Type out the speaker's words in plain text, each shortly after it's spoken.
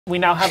We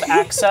now have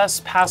access,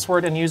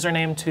 password, and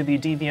username to the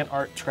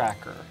DeviantArt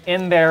tracker.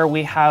 In there,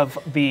 we have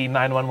the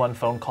 911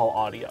 phone call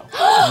audio.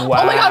 Wow.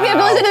 Oh my God, we have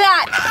to listen to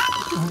that!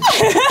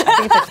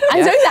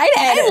 I'm so excited.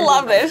 I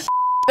love this.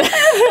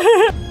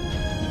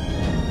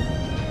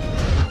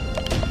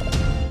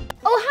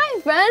 Oh, hi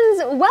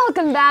friends.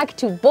 Welcome back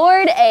to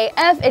Bored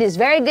AF. It is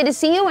very good to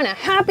see you and a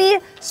happy,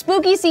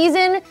 spooky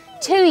season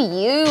to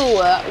you.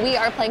 We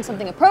are playing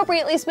something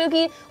appropriately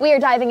spooky. We are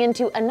diving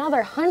into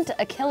another Hunt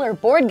a Killer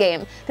board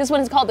game. This one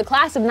is called The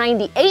Class of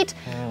 98.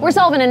 We're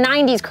solving a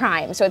 90s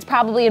crime, so it's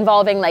probably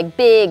involving like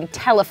big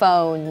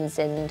telephones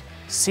and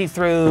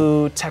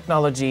see-through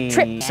technology.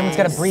 Someone's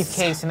got a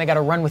briefcase and they got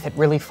to run with it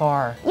really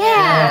far.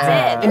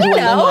 Yeah, that's it. You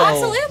know,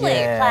 absolutely.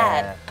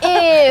 Plaid.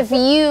 If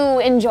you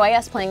enjoy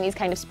us playing these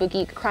kind of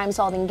spooky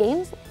crime-solving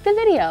games, like the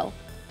video.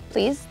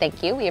 Please,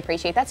 thank you, we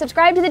appreciate that.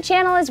 Subscribe to the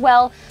channel as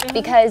well,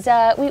 because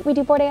we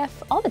do Bored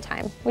AF all the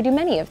time. We do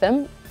many of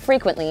them,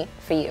 frequently,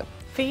 for you.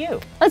 For you.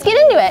 Let's get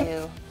into it.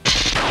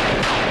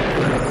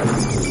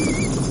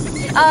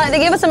 They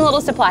gave us some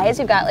little supplies.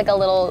 We've got like a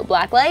little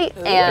black light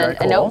and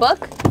a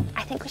notebook.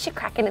 I think we should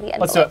crack into the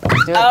envelope.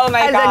 Let's do it. Oh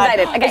my I'm God. so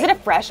excited. Okay. Is it a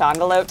fresh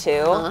envelope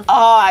too?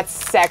 Oh,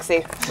 that's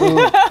sexy. Ooh.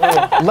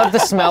 Love the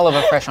smell of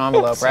a fresh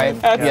envelope, right?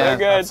 That's so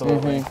good.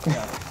 Absolutely.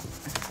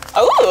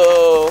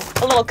 Ooh,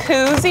 a little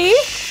koozie.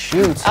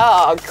 Shoot.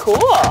 Oh, cool.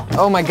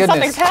 Oh my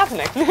goodness. Something's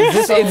happening.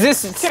 Is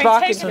this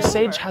Spock? So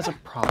Saige has a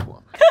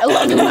problem. I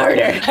love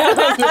murder.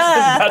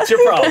 That's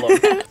your problem.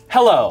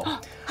 Hello.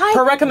 Hi.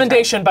 Per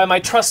recommendation by my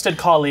trusted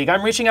colleague,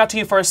 I'm reaching out to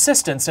you for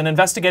assistance in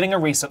investigating a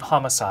recent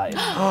homicide.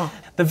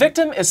 The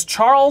victim is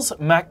Charles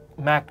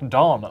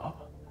McDonough.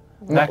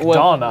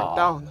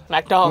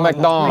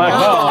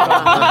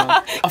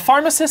 A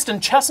pharmacist in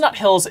Chestnut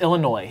Hills,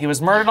 Illinois. He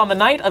was murdered on the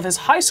night of his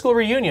high school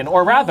reunion,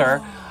 or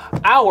rather,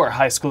 our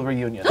high school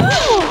reunion.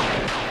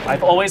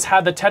 I've always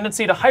had the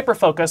tendency to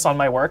hyper-focus on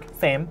my work,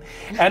 fame,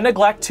 and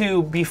neglect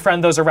to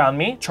befriend those around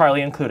me,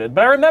 Charlie included.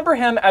 But I remember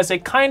him as a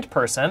kind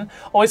person,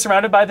 always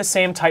surrounded by the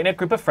same tight-knit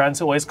group of friends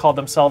who always called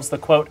themselves the,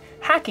 quote,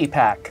 hacky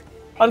pack.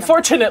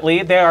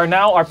 Unfortunately, they are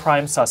now our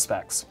prime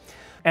suspects.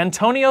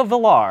 Antonio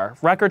Villar,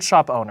 record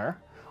shop owner,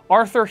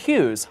 Arthur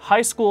Hughes,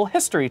 high school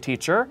history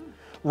teacher,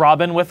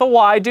 Robin with a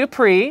Y,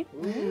 Dupree,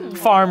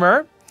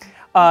 farmer,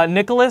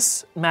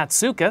 Nicholas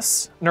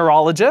Matsoukas,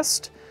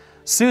 neurologist,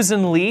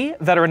 Susan Lee,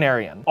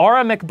 veterinarian,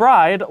 Aura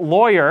McBride,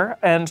 lawyer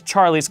and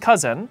Charlie's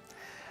cousin,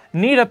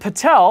 Nita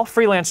Patel,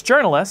 freelance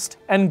journalist,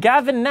 and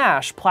Gavin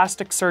Nash,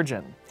 plastic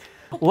surgeon.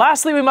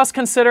 Lastly, we must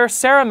consider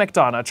Sarah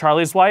McDonough,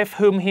 Charlie's wife,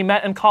 whom he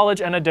met in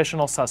college, an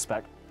additional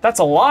suspect. That's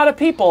a lot of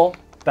people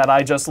that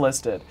I just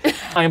listed.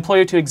 I implore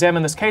you to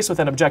examine this case with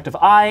an objective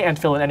eye and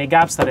fill in any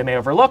gaps that I may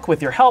overlook.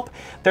 With your help,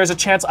 there's a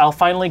chance I'll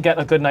finally get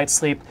a good night's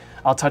sleep.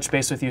 I'll touch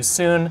base with you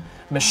soon.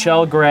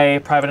 Michelle Gray,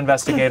 private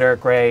investigator,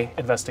 Gray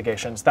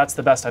Investigations. That's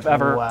the best I've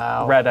ever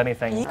read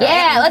anything.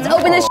 Yeah, let's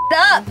open this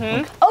up.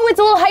 Oh, it's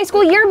a little high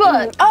school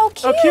yearbook. Oh,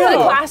 cute. For the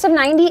class of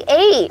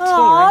 98.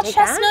 Aw,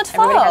 Chestnut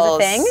Falls. Everybody has a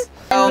thing.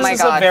 Oh my God,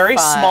 This is a very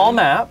fun. small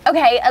map.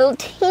 Okay, a little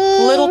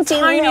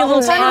tiny map.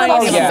 little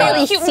tiny. You can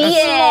barely Cute see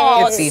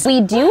and it.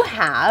 We do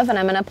have, and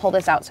I'm gonna pull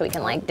this out so we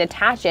can like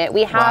detach it.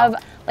 We have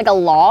like a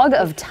log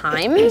of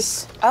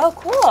times. Oh,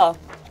 cool.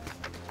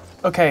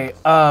 Okay,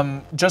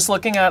 just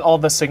looking at all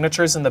the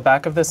signatures in the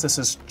back of this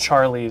is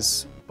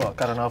Charlie's book.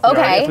 I don't know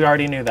if we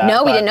already knew that.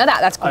 No, we didn't know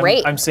that. That's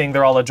great. I'm seeing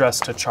they're all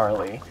addressed to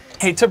Charlie.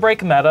 Hate to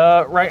break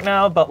meta right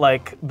now, but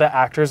like the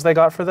actors they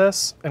got for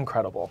this,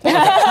 incredible.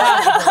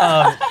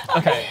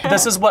 Okay,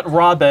 this is what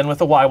Robin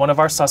with a Y, one of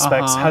our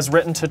suspects, has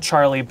written to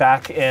Charlie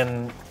back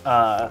in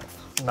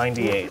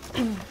 98.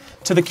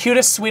 To the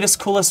cutest, sweetest,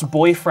 coolest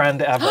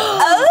boyfriend ever.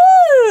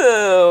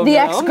 Oh, The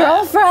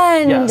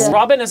ex-girlfriend. Yes,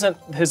 Robin isn't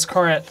his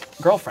current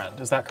girlfriend,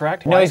 is that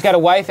correct? No, he's got a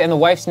wife, and the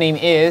wife's name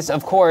is,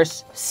 of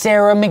course,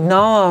 Sarah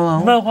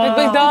McDonough.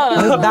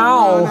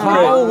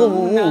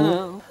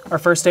 Our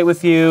first date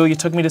with you, you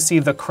took me to see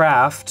The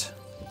Craft.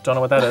 Don't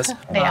know what that is.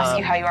 They ask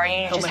you how you are,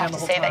 and you just have to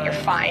say that you're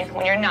fine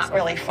when you're not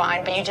really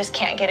fine, but you just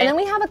can't get it. And then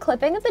we have a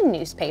clipping of the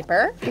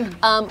newspaper.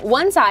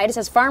 One side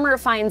says farmer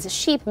finds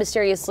sheep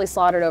mysteriously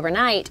slaughtered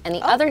overnight, and the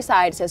other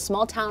side says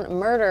small town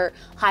murder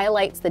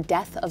highlights the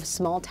death of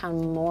small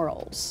town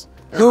morals.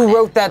 Who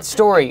wrote that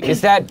story? Is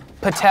that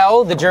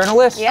Patel, the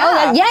journalist?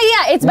 Yeah.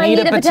 It's by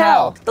Nita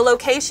Patel. The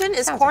location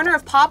is corner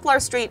of Poplar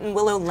Street and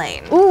Willow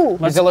Lane. Ooh.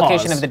 Is the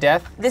location of the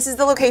death? This is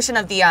the location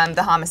of the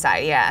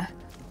homicide, yeah.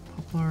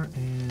 Poplar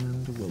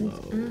and Willow.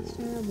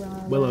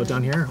 Willow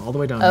down here, all the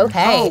way down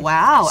Okay. Oh,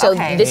 wow, So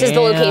okay. this is the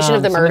location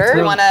of the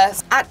murder?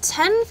 At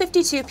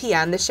 10:52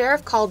 p.m., the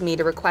sheriff called me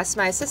to request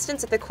my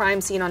assistance at the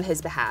crime scene on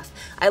his behalf.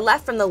 I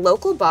left from the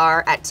local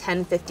bar at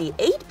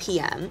 10:58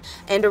 p.m.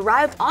 and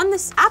arrived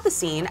at the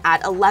scene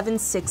at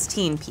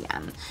 11:16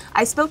 p.m.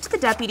 I spoke to the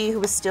deputy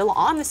who was still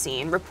on the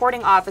scene,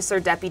 reporting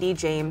officer Deputy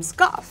James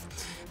Goff.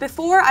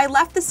 Before I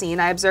left the scene,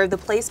 I observed the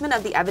placement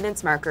of the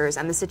evidence markers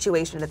and the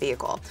situation of the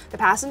vehicle. The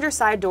passenger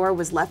side door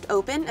was left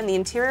open and the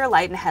interior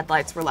light and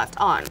headlights were left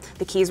on.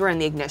 The keys were in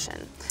the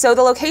ignition. So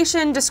the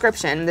location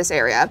description, this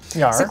area,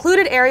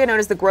 secluded area known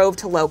as the Grove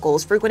to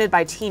locals, frequented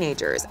by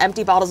teenagers.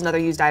 Empty bottles and other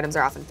used items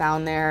are often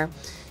found there.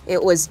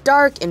 It was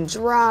dark and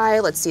dry.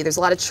 Let's see, there's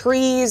a lot of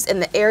trees in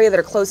the area that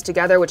are close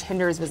together, which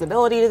hinders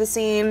visibility to the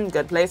scene.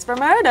 Good place for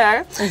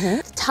murder.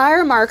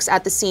 Tire marks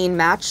at the scene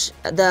match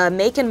the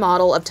make and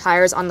model of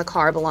tires on the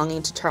car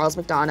belonging to Charles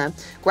McDonough.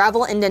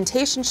 Gravel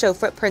indentations show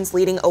footprints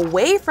leading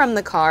away from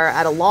the car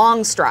at a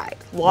long stride.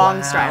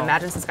 Long stride.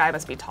 Imagine this guy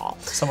must be tall.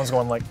 Someone's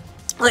going like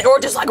or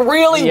just like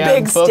really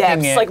big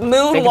steps, like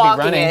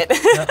moonwalking it.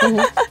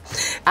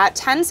 At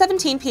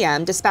 10:17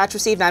 p.m., dispatch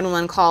received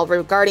 911 call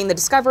regarding the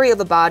discovery of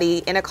a body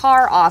in a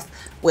car off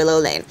Willow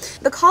Lane.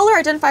 The caller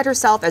identified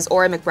herself as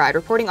Ora McBride.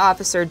 Reporting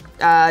officer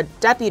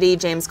Deputy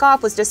James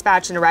Goff was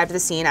dispatched and arrived at the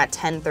scene at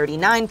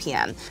 10:39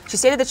 p.m. She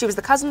stated that she was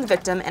the cousin of the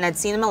victim and had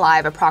seen him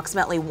alive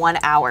approximately 1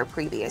 hour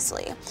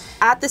previously.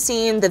 At the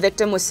scene, the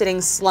victim was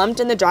sitting slumped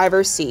in the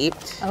driver's seat.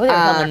 Oh, they were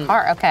held in a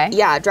car, okay.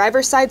 Yeah,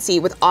 driver's side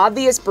seat with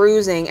obvious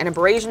bruising and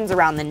abrasions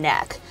around the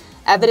neck.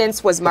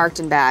 Evidence was marked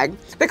and bagged.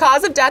 The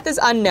cause of death is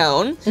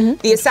unknown.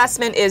 The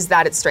assessment is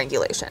that it's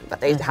strangulation,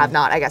 but they have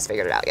not, I guess,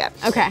 figured it out yet.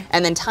 Okay.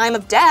 And then time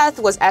of death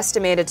was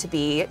estimated to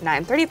be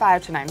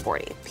 9:35 to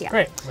 9:40 p.m.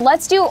 Great.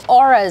 Let's do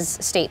Aura's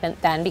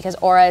statement then, because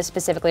Aura is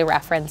specifically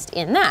referenced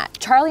in that.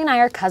 Charlie and I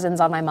are cousins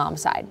on my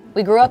mom's side.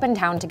 We grew up in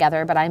town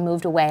together, but I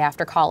moved away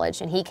after college,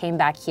 and he came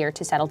back here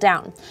to settle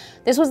down.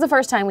 This was the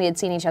first time we had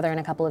seen each other in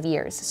a couple of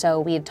years, so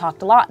we had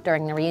talked a lot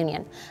during the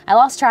reunion. I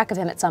lost track of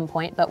him at some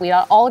point, but we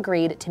all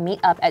agreed to meet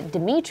up at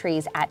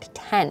Dimitri's at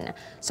 10,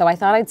 so I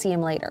thought I'd see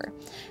him later.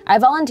 I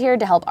volunteered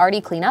to help Artie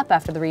clean up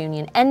after the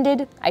reunion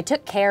ended. I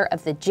took care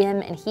of the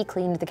gym and he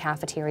cleaned the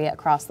cafeteria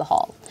across the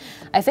hall.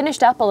 I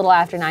finished up a little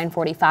after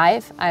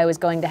 9:45. I was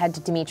going to head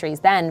to Dimitri's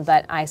then,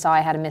 but I saw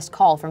I had a missed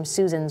call from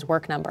Susan's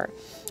work number.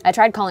 I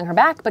tried calling her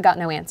back, but got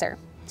no answer.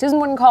 Susan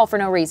wouldn't call for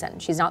no reason.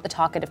 She's not the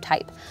talkative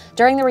type.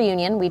 During the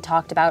reunion, we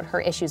talked about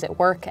her issues at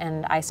work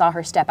and I saw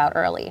her step out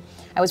early.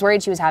 I was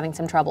worried she was having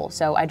some trouble,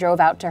 so I drove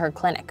out to her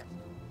clinic.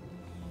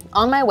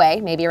 On my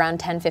way, maybe around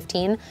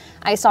 10:15,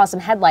 I saw some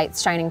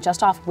headlights shining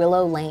just off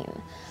Willow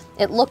Lane.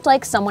 It looked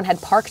like someone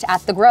had parked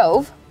at the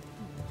Grove.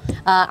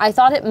 I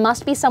thought it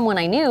must be someone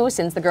I knew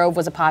since the Grove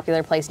was a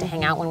popular place to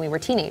hang out when we were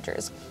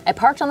teenagers. I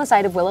parked on the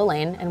side of Willow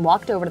Lane and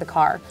walked over to the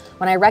car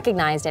when I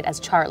recognized it as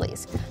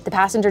Charlie's. The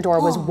passenger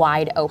door was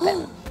wide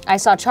open. I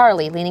saw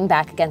Charlie leaning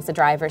back against the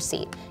driver's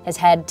seat, his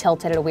head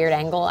tilted at a weird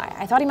angle.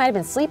 I thought he might have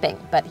been sleeping,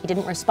 but he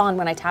didn't respond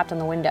when I tapped on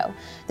the window.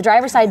 The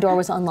driver's side door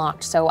was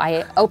unlocked, so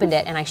I opened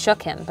it and I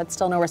shook him, but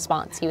still no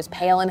response. He was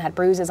pale and had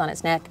bruises on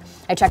his neck.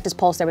 I checked his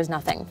pulse, there was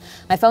nothing.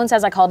 My phone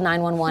says I called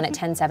 911 at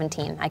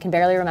 10:17. I can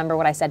barely remember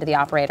what I said to the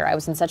operator. I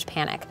was in such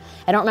panic.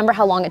 I don't remember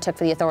how long it took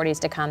for the authorities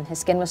to come. His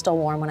skin was still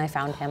warm when I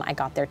found him. I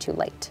got there too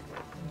late.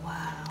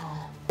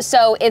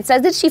 So it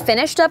says that she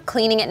finished up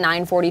cleaning at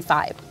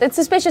 9:45. It's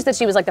suspicious that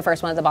she was like the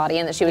first one at the body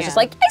and that she was just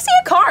like, I see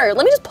a car,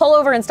 let me just pull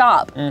over and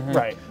stop.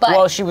 Right. But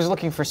Well, she was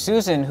looking for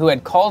Susan, who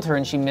had called her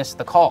and she missed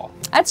the call.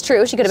 that's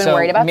true, she could have been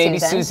worried about maybe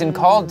Susan. Susan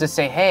called to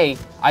say, hey,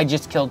 I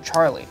just killed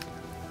Charlie.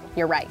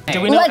 You're right.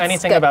 Do we know Let's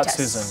anything go about to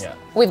Susan yet?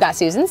 We've got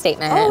Susan's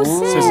statement. Oh,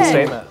 sick. Susan's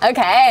statement.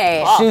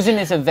 Okay. Susan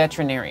is a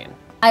veterinarian.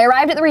 I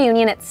arrived at the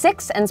reunion at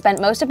 6 and spent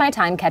most of my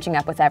time catching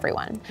up with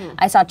everyone.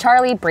 I saw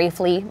Charlie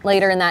briefly.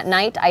 Later in that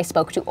night, I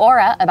spoke to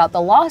Aura about the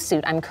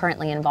lawsuit I'm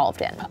currently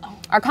involved in.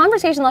 Our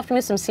conversation left me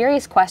with some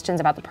serious questions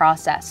about the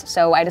process,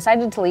 so I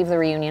decided to leave the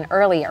reunion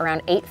early,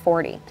 around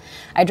 8:40.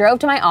 I drove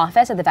to my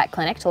office at the vet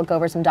clinic to look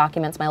over some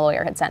documents my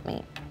lawyer had sent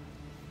me.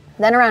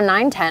 Then around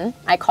 9:10,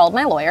 I called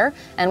my lawyer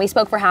and we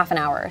spoke for half an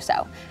hour or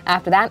so.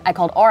 After that, I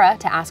called Aura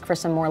to ask for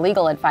some more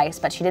legal advice,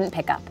 but she didn't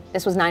pick up.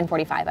 This was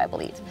 9:45, I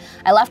believe.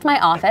 I left my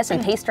office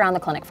and paced around the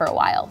clinic for a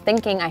while,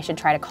 thinking I should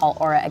try to call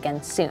Aura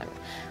again soon.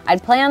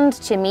 I'd planned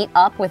to meet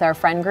up with our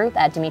friend group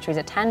at Dimitri's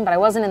at 10, but I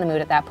wasn't in the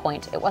mood at that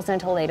point. It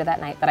wasn't until later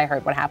that night that I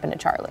heard what happened to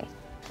Charlie.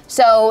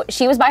 So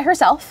she was by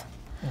herself.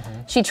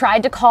 She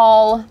tried to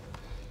call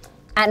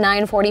at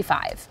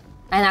 9:45.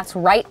 And that's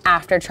right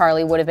after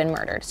Charlie would have been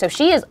murdered. So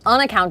she is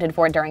unaccounted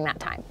for during that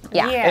time.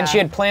 Yeah. And she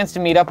had plans to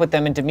meet up with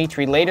them in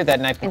Dimitri later that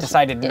night, but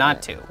decided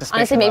not to.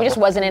 Honestly, maybe just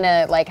wasn't in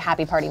a like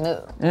happy party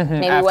mood.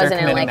 Maybe after wasn't in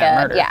committing like that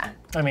a murder.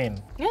 I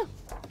mean,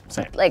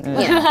 same. like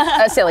you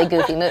know, a silly,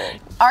 goofy mood.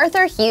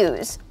 Arthur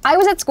Hughes. I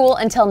was at school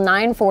until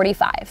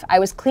 9:45. I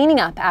was cleaning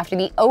up after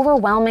the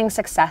overwhelming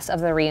success of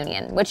the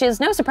reunion, which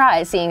is no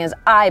surprise seeing as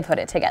I put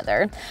it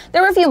together.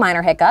 There were a few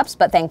minor hiccups,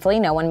 but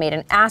thankfully no one made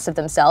an ass of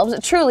themselves.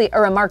 Truly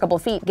a remarkable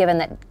feat given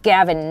that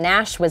Gavin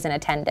Nash was in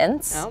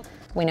attendance.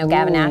 We know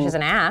Gavin Nash is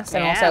an ass,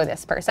 and also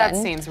this person.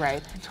 That seems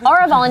right.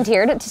 Aura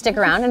volunteered to stick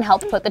around and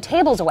help put the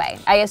tables away.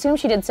 I assume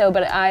she did so,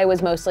 but I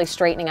was mostly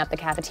straightening up the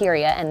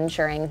cafeteria and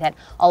ensuring that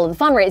all of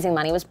the fundraising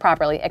money was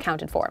properly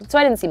accounted for, so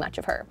I didn't see much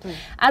of her.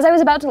 As I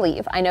was about to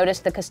leave, I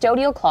noticed the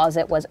custodial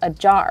closet was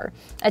ajar.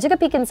 I took a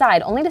peek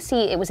inside, only to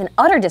see it was in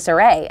utter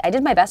disarray. I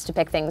did my best to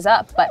pick things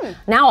up, but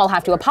now I'll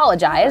have to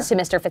apologize to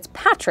Mr.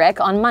 Fitzpatrick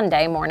on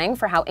Monday morning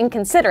for how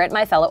inconsiderate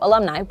my fellow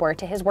alumni were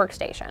to his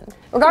workstation.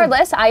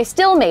 Regardless, I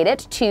still made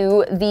it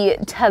to the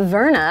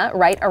taverna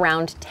right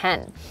around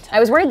 10. I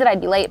was worried that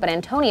I'd be late, but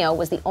Antonio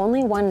was the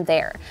only one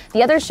there.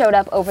 The others showed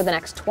up over the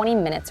next 20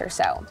 minutes or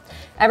so.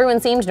 Everyone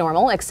seemed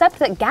normal, except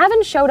that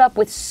Gavin showed up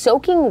with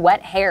soaking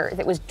wet hair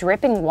that was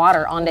dripping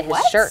water onto his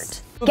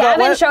shirt.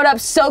 Gavin showed up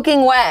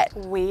soaking wet.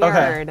 Weird.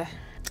 Okay.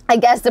 I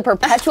guess the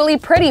perpetually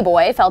pretty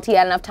boy felt he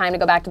had enough time to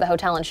go back to the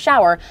hotel and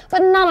shower, but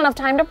not enough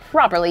time to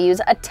properly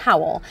use a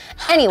towel.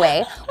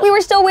 Anyway, we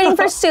were still waiting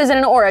for Susan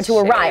and Aura to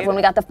arrive when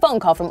we got the phone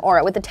call from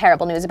Aura with the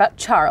terrible news about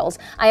Charles.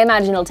 I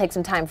imagine it'll take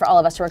some time for all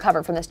of us to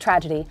recover from this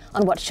tragedy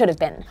on what should have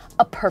been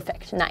a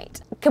perfect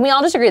night. Can we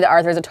all just agree that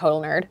Arthur's a total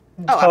nerd?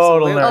 Oh,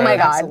 Total absolutely. nerd. Oh my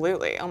God.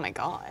 Absolutely. Oh my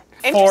God.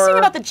 Interesting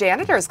about the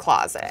janitor's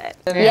closet.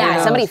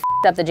 Yeah, somebody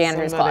f***ed up the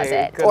janitor's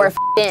closet. Or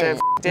f***ed in.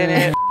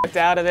 Didn't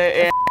out of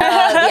it.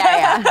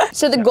 Yeah.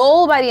 So the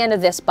goal by the end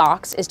of this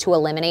box is to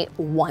eliminate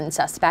one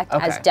suspect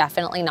as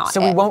definitely not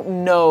So it. we won't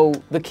know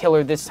the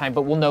killer this time,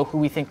 but we'll know who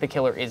we think the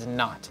killer is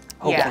not.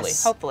 Hopefully.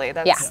 Yes, hopefully.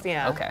 That's,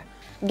 yeah. Okay.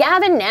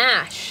 Gavin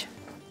Nash.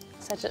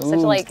 Such a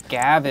like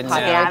Gavin.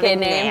 popular kid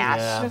name.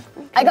 Nash.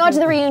 I got to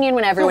the reunion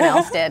when everyone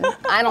else did.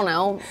 I don't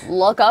know.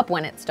 Look up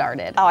when it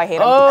started. Oh, I hate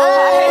him.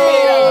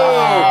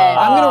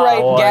 I'm gonna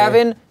write boy.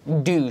 Gavin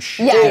douche.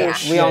 Yeah.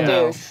 We all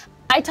know.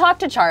 I talked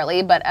to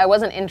Charlie, but I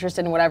wasn't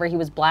interested in whatever he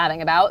was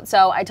blabbing about,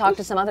 so I talked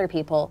to some other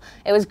people.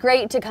 It was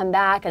great to come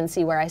back and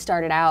see where I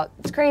started out.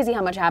 It's crazy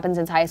how much happened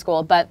since high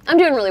school, but I'm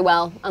doing really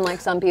well,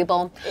 unlike some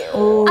people.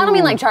 I don't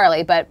mean like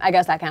Charlie, but I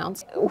guess that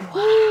counts.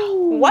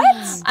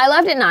 What? I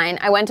left at 9,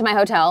 I went to my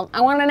hotel, I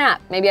wanted a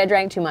nap. Maybe I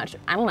drank too much,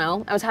 I don't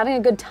know. I was having a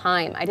good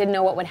time, I didn't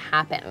know what would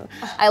happen.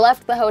 I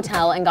left the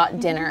hotel and got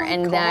dinner,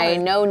 and I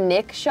know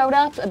Nick showed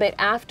up a bit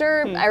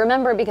after. I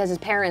remember because his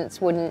parents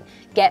wouldn't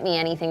get me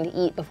anything to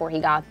eat before he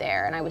got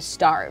there, and I was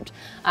starved.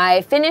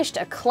 I finished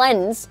a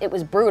cleanse, it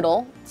was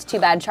brutal. It's too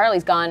bad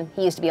Charlie's gone,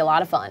 he used to be a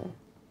lot of fun.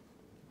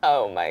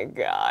 Oh my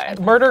God.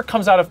 Murder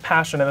comes out of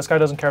passion, and this guy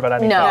doesn't care about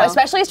anything. No,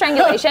 especially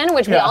strangulation,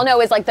 which we Yeah. all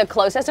know is like the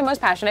closest and most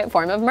passionate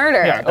form of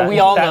murder. Yeah, that- We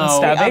all that and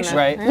know, Stabation.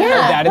 right?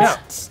 Yeah. That is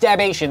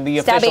stabation, the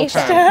official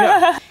Stabation.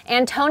 term.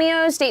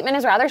 Antonio's statement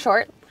is rather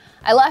short.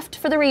 I left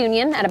for the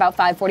reunion at about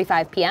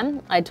 5:45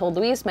 p.m. I told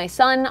Luis, my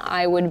son,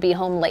 I would be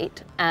home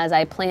late, as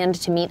I planned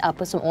to meet up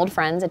with some old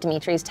friends at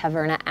Dimitri's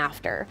Taverna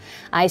after.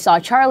 I saw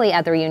Charlie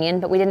at the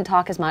reunion, but we didn't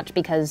talk as much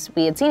because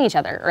we had seen each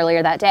other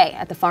earlier that day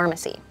at the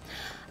pharmacy.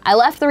 I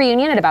left the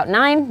reunion at about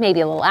 9, maybe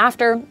a little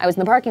after. I was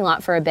in the parking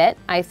lot for a bit.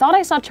 I thought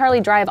I saw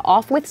Charlie drive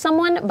off with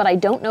someone, but I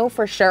don't know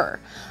for sure.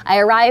 I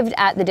arrived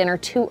at the dinner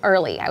too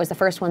early. I was the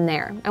first one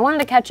there. I wanted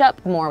to catch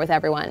up more with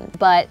everyone,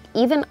 but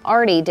even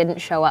Artie didn't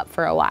show up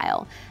for a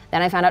while.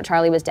 Then I found out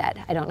Charlie was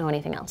dead. I don't know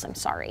anything else, I'm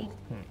sorry.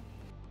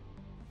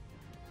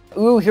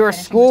 Ooh, here are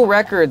school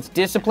records,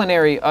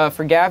 disciplinary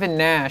for Gavin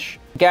Nash.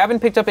 Gavin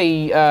picked up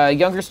a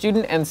younger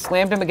student and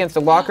slammed him against a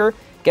locker.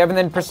 Gavin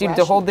then proceeded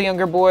to hold the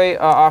younger boy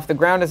off the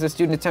ground as the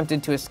student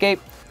attempted to escape.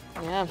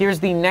 Here's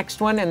the next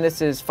one, and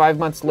this is 5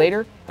 months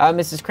later.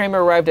 Mrs.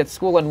 Kramer arrived at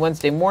school on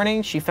Wednesday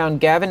morning. She found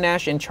Gavin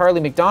Nash and Charlie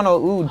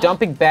McDonald,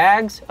 dumping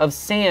bags of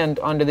sand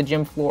onto the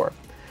gym floor.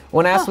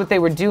 When asked what they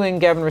were doing,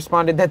 Gavin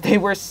responded that they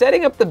were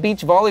setting up the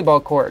beach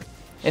volleyball court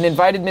and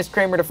invited Miss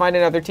Kramer to find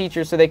another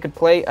teacher so they could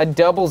play a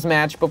doubles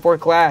match before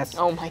class.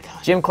 Oh my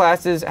God. Gym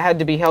classes had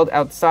to be held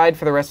outside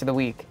for the rest of the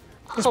week.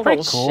 It's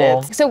pretty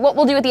cool. So what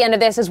we'll do at the end of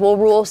this is we'll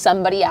rule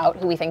somebody out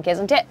who we think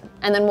isn't it,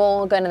 and then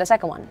we'll go into the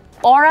second one.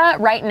 Aura,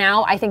 right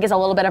now, I think is a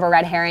little bit of a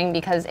red herring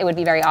because it would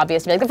be very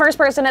obvious to be like the first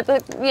person at the,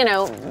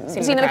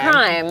 scene of the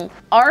crime.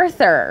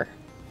 Arthur.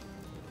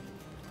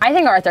 I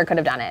think Arthur could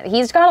have done it.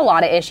 He's got a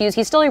lot of issues.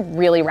 He's still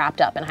really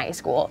wrapped up in high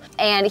school.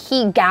 And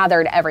he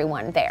gathered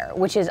everyone there,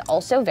 which is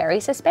also very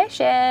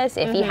suspicious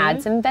if he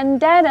had some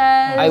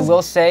vendettas. I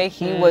will say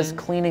he was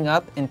cleaning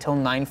up until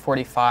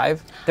 9:45.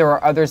 There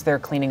are others there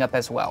cleaning up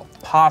as well.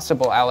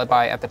 Possible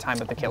alibi at the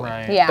time of the killing.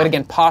 Right. Yeah. But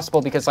again,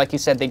 possible because like you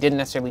said, they didn't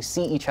necessarily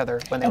see each other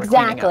when they were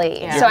cleaning up.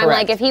 Exactly. You're So I'm correct.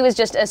 like, if he was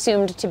just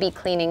assumed to be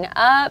cleaning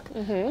up,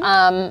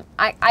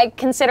 I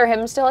consider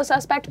him still a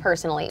suspect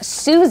personally.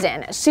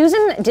 Susan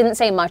didn't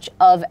say much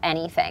of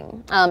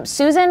anything.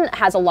 Susan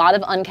has a lot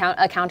of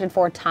unaccounted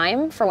for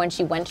time for when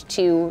she went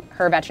to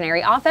her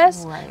veterinary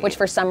office, which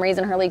for some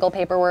reason her legal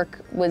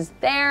paperwork was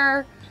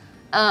there,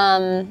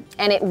 and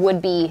it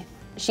would be,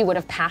 she would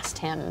have passed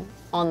him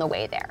on the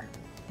way there.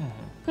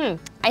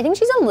 I think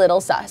she's a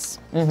little sus.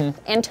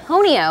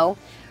 Antonio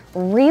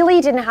really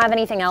didn't have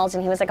anything else,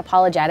 and he was like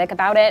apologetic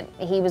about it.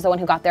 He was the one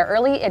who got there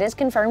early. It is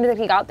confirmed that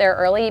he got there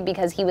early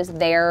because he was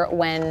there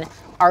when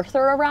Arthur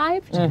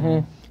arrived.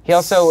 He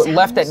also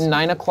left at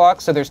 9 o'clock,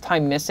 so there's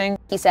time missing.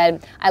 He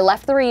said, I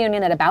left the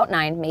reunion at about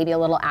 9, maybe a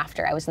little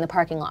after. I was in the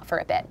parking lot for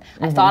a bit.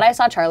 I thought I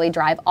saw Charlie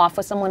drive off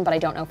with someone, but I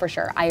don't know for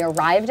sure. I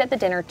arrived at the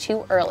dinner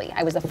too early.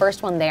 I was the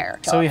first one there.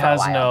 So he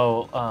has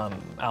no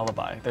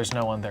alibi. There's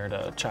no one there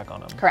to check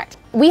on him. Correct.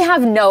 We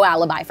have no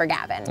alibi for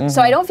Gavin.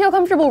 So I don't feel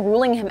comfortable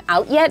ruling him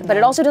out yet, but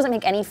it also doesn't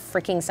make any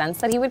freaking sense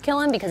that he would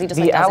kill him because he just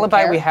The like, doesn't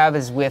alibi care. we have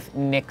is with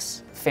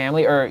Nick's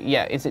family, or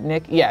yeah, is it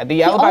Nick? Yeah,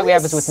 the alibi we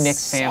have is with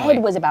Nick's family.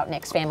 Said was about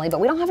Nick's family,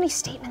 but we don't have any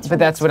statements. But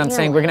that's what I'm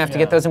saying. We're gonna have to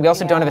get those, and we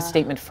also don't have a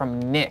statement from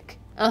Nick.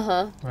 In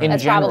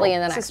That's general, probably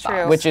in the next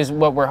box. which is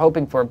what we're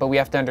hoping for. But we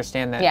have to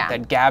understand that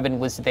that Gavin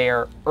was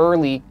there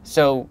early,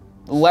 so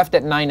left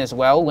at 9 as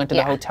well. Went to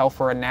the hotel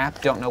for a nap.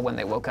 Don't know when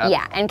they woke up.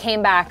 Yeah, and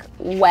came back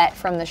wet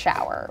from the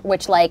shower,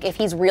 which, like, if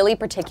he's really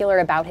particular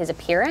about his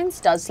appearance,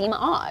 does seem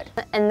odd.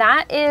 And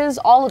that is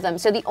all of them.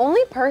 So the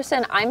only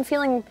person I'm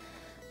feeling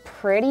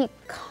pretty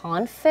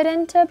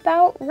confident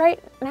about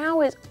right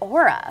now is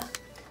Aura.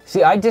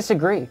 See, I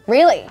disagree.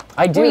 Really?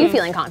 I do. Who are you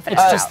feeling confident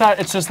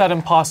It's just that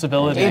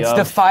impossibility. It's of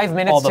the 5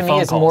 minutes all the to me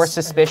phone is calls. more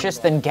suspicious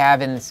than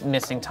Gavin's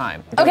missing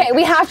time. Okay,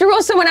 we have to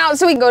rule someone out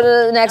so we can go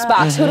to the next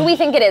box. Who do we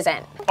think it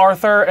isn't?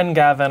 Arthur and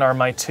Gavin are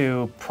my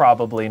two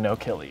probably no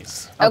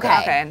killies.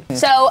 Okay.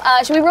 So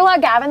should we rule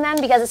out Gavin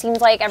then? Because it seems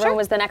like everyone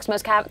was the next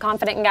most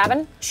confident in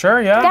Gavin?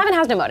 Sure, yeah. Gavin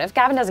has no motive.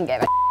 Gavin doesn't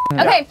give it.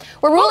 Okay,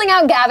 we're ruling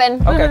out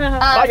Gavin Okay.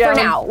 for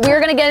now.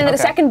 We're gonna get into the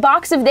second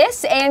box of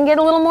this and get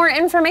a little more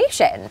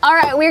information. All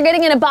right, we're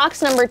getting into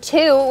box number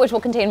 2, which will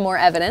contain more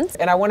evidence.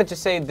 And I wanted to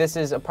say this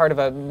is a part of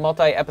a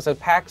multi-episode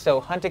pack, so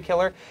Hunt a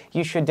Killer,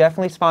 you should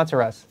definitely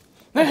sponsor us.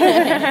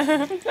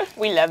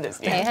 We love this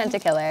game. Hey, hunt a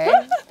killer.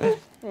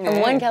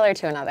 From one killer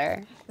to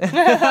another.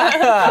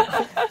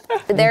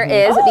 There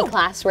is the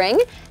class ring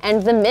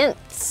and the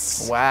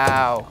mints.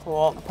 Wow.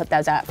 I'll put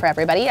those out for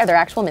everybody. Are there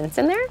actual mints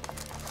in there?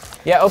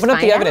 Yeah, open up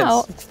the Find evidence.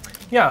 out.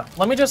 Yeah,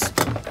 let me just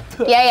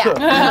Yeah.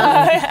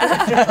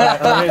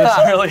 let me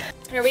just really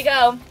Here we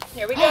go.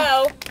 Here we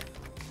go.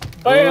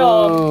 bam.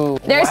 Ooh,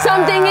 There's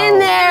something in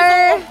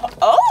there.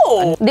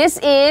 Oh! This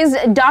is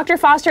Dr.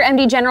 Foster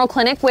MD General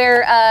Clinic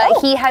where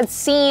he had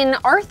seen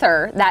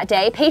Arthur that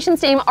day.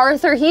 Patient's name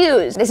Arthur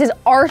Hughes. This is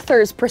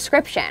Arthur's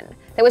prescription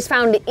that was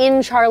found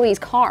in Charlie's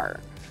car.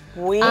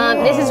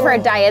 This is for a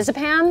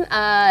diazepam,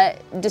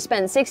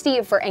 Dispen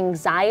 60 for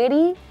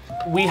anxiety.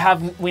 We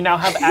now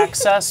have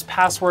access,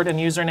 password, and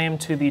username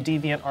to the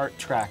DeviantArt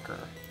tracker.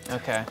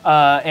 okay.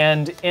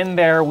 And in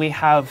there we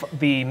have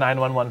the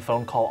 911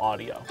 phone call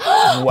audio.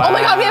 Oh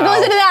my god, we have to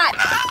listen to that!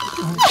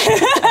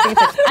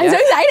 I'm so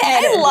excited.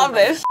 I love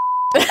this.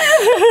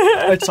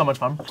 It's so much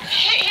fun.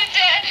 He's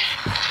dead.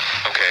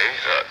 Okay,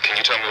 can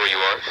you tell me where you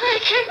are? I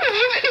can't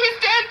believe it. He's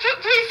dead.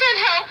 Please send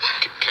help.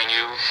 Can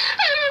you?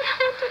 I don't know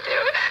what to do.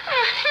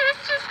 He was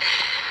just...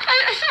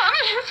 I saw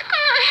him in his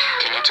car.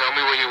 Can you tell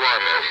me where you are,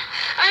 ma'am?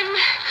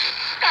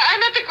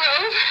 I'm at the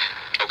Grove.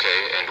 Okay,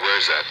 and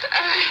where's that?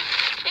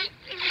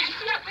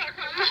 It's not far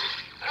from...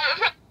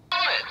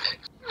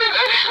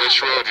 Which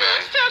road,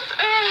 ma'am?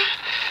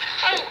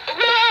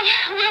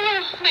 Willow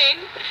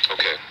Lane.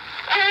 Okay.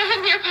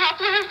 Near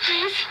Poplar,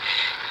 please.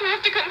 You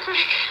have to come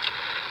quick.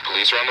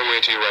 Police are on the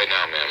way to you right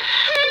now, ma'am.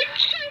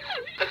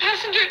 The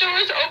passenger door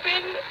is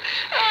open.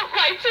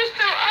 Lights are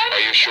still on. Are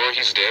you sure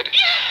he's dead?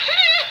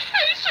 Yes,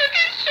 I shook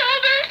his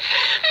shoulder.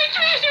 I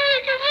tried to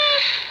wake him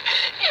up.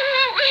 He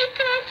won't wake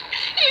up.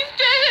 He's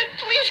dead.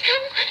 Please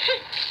come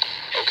quick.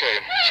 Okay.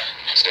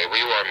 Stay where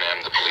you are,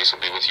 ma'am. The police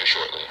will be with you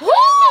shortly.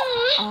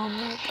 Oh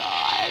my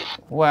god.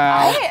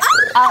 Wow.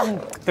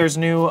 There's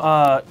new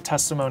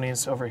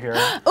testimonies over here.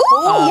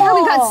 Ooh, yeah,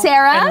 we've got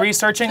Sarah. In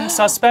researching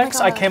suspects,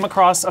 I came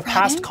across a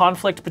past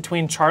conflict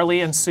between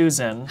Charlie and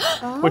Susan,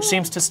 which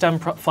seems to stem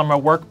from a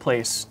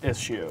workplace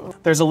issue.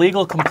 There's a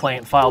legal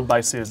complaint filed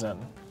by Susan.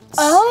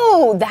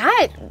 Oh,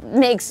 that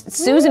makes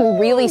Susan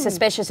really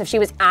suspicious if she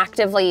was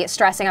actively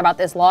stressing about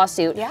this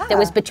lawsuit that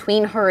was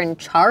between her and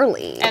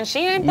Charlie. And she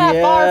ain't that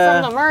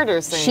far from the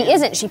murder scene. She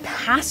isn't. She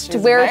passed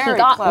where he very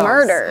got close.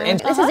 murdered. And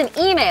this is an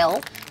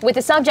email with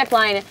the subject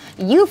line,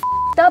 "You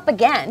f***ed up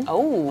again."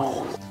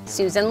 Oh.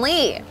 Susan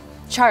Lee.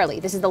 Charlie,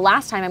 this is the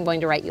last time I'm going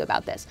to write you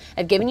about this.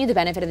 I've given you the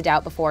benefit of the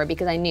doubt before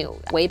because I knew,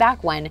 way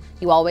back when,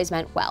 you always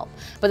meant well.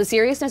 But the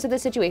seriousness of the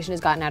situation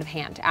has gotten out of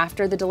hand.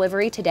 After the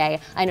delivery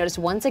today, I noticed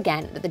once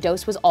again that the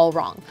dose was all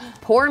wrong.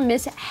 Poor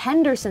Miss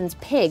Henderson's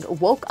pig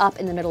woke up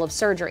in the middle of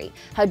surgery.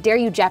 How dare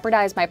you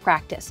jeopardize my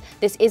practice?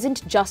 This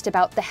isn't just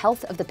about the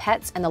health of the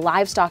pets and the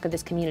livestock of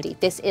this community.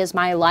 This is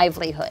my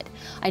livelihood.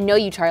 I know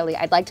you, Charlie.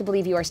 I'd like to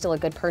believe you are still a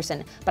good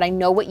person, but I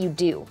know what you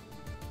do.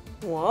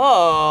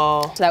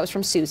 Whoa. So that was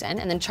from Susan.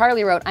 And then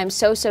Charlie wrote, I'm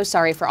so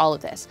sorry for all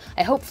of this.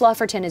 I hope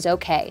Flufferton is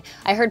okay.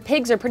 I heard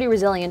pigs are pretty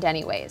resilient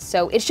anyways,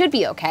 so it should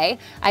be okay.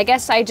 I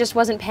guess I just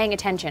wasn't paying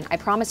attention. I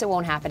promise it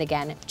won't happen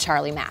again.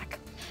 Charlie Mack.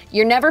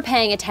 You're never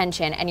paying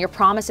attention and your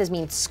promises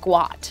mean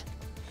squat.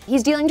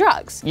 He's dealing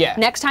drugs. Yeah.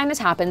 Next time this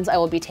happens, I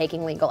will be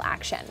taking legal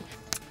action.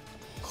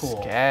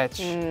 Cool. Sketch.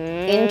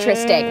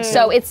 Interesting.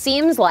 So it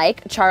seems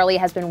like Charlie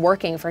has been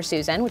working for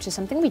Susan, which is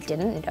something we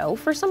didn't know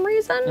for some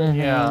reason.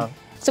 Yeah.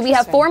 So we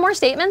have 4 more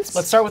statements.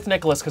 Let's start with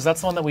Nicholas, because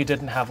that's the one that we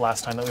didn't have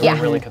last time that we were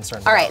really concerned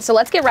All about. right, so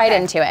let's get right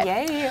into it.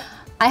 Yay.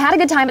 I had a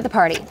good time at the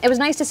party. It was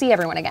nice to see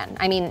everyone again.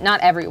 I mean,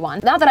 not everyone.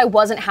 Not that I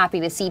wasn't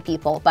happy to see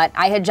people, but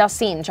I had just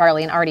seen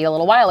Charlie and Artie a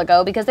little while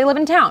ago because they live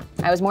in town.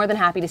 I was more than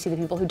happy to see the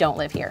people who don't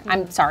live here.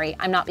 I'm sorry,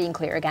 I'm not being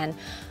clear again.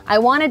 I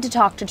wanted to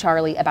talk to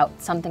Charlie about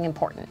something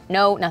important.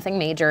 No, nothing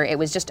major, it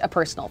was just a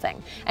personal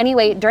thing.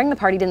 Anyway, during the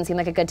party didn't seem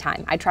like a good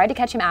time. I tried to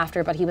catch him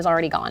after, but he was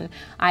already gone.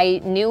 I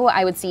knew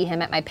I would see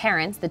him at my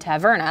parents', the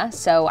taverna,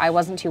 so I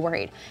wasn't too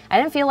worried. I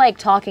didn't feel like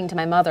talking to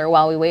my mother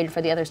while we waited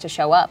for the others to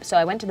show up, so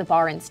I went to the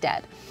bar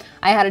instead.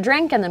 I had a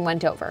drink and then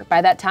went over.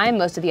 By that time,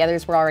 most of the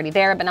others were already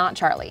there, but not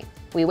Charlie.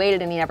 We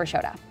waited and he never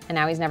showed up, and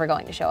now he's never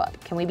going to show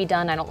up. Can we be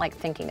done? I don't like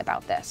thinking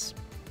about this.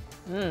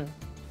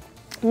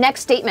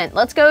 Next statement,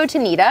 let's go to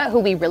Nita, who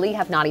we really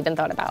have not even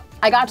thought about.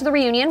 I got to the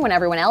reunion when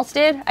everyone else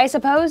did, I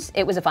suppose.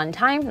 It was a fun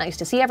time, nice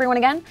to see everyone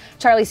again.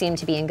 Charlie seemed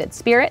to be in good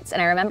spirits,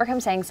 and I remember him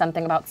saying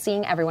something about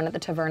seeing everyone at the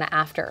taverna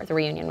after the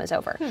reunion was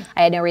over.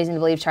 I had no reason to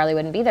believe Charlie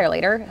wouldn't be there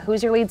later.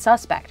 Who's your lead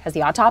suspect? Has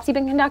the autopsy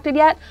been conducted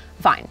yet?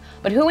 Fine,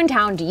 but who in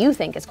town do you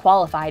think is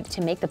qualified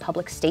to make the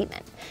public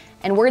statement?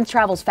 And word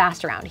travels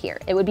fast around here.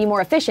 It would be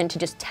more efficient to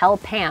just tell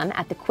Pam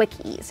at the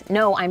Quickies.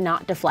 No, I'm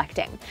not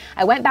deflecting.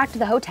 I went back to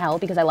the hotel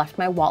because I left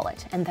my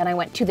wallet, and then I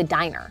went to the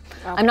diner.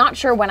 I'm not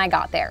sure when I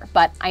got there,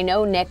 but I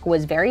know Nick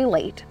was very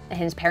late, and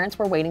his parents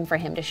were waiting for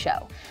him to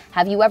show.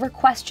 Have you ever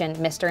questioned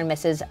Mr. and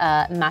Mrs.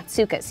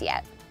 Matsukas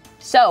yet?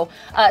 So,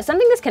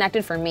 something that's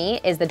connected for me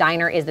is the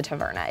diner is the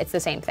taverna. It's the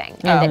same thing,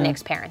 and then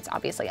Nick's parents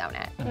obviously own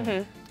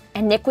it.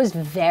 And Nick was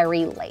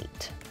very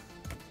late.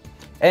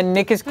 And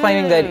Nick is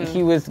claiming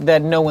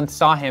that no one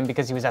saw him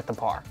because he was at the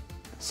bar.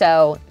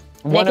 So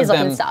One Nick of is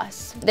looking them-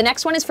 sus. The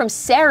next one is from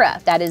Sarah.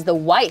 That is the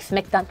wife,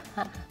 the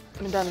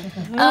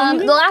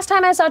last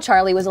time I saw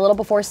Charlie was a little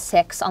before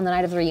 6 on the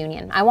night of the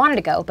reunion. I wanted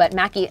to go, but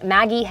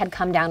Maggie had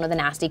come down with a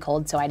nasty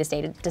cold, so I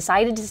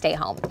decided to stay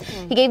home.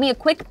 He gave me a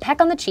quick peck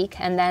on the cheek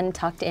and then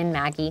tucked in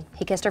Maggie.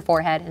 He kissed her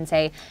forehead and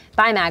said,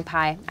 "Bye,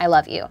 Magpie. I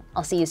love you.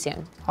 I'll see you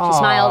soon." She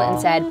smiled and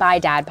said, "Bye,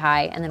 Dad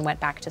Pie," and then went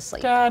back to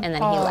sleep. And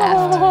then he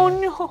left. Oh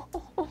no,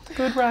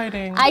 good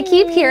writing. I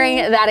keep hearing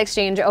that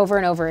exchange over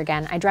and over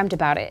again. I dreamt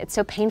about it. It's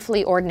so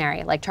painfully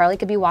ordinary, like Charlie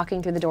could be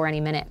walking through the door any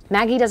minute.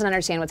 Maggie doesn't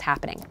understand what's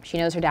happening. She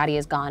knows her daddy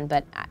is gone,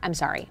 but I'm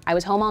sorry. I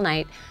was home all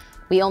night.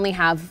 We only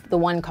have the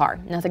one car.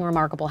 Nothing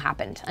remarkable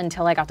happened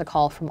until I got the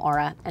call from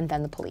Aura and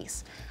then the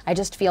police. I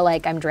just feel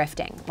like I'm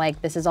drifting,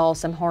 like this is all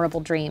some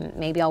horrible dream.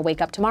 Maybe I'll wake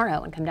up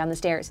tomorrow and come down the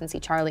stairs and see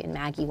Charlie and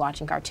Maggie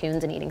watching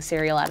cartoons and eating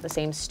cereal out of the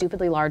same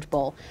stupidly large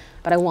bowl.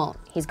 But I won't.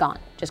 He's gone,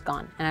 just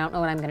gone. And I don't know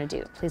what I'm gonna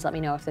do. Please let me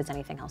know if there's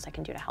anything else I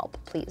can do to help,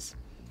 please.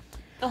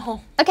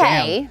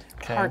 Okay.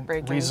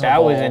 Heartbreaking.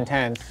 That was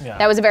intense. Yeah.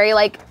 That was a very,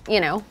 like,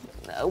 you know,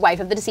 wife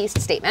of the deceased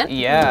statement.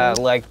 Yeah,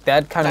 like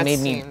that kind of made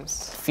me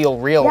feel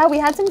real. Yeah, we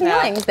had some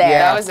feelings there.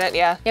 That was it,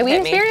 yeah. Yeah, we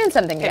Hit me. experienced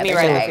something Hit together me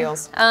right in the today.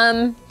 feels.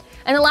 And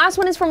the last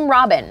one is from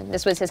Robin.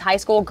 This was his high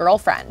school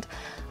girlfriend.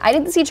 I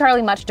didn't see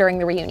Charlie much during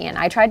the reunion.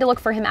 I tried to look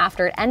for him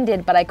after it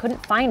ended, but I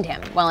couldn't find him.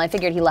 Well, I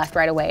figured he left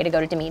right away to go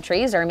to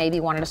Dimitri's, or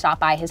maybe wanted to stop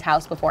by his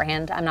house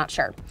beforehand. I'm not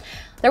sure.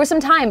 There was some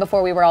time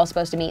before we were all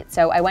supposed to meet,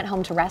 so I went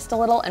home to rest a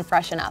little and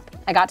freshen up.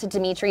 I got to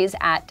Dimitri's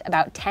at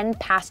about 10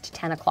 past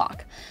 10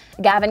 o'clock.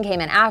 Gavin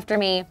came in after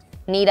me,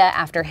 Nita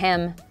after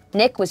him.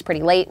 Nick was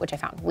pretty late, which I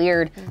found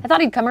weird. I thought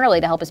he'd come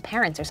early to help his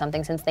parents or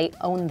something since they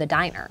own the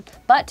diner.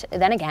 But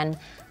then again,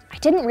 I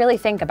didn't really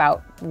think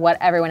about what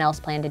everyone else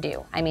planned to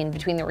do. I mean,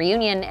 between the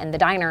reunion and the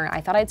diner, I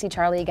thought I'd see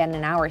Charlie again in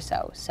an hour or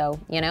so. So,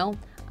 you know,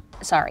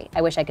 sorry,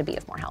 I wish I could be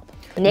of more help.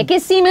 Nick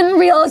is seeming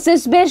real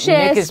suspicious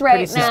Nick is right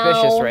pretty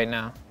suspicious right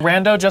now.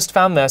 Rando just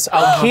found this.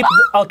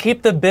 I'll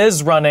keep the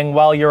biz running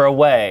while you're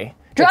away.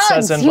 It Drugs.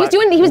 says in He was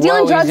dealing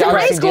drugs in high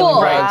obviously dealing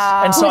school. drugs.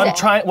 And so Who's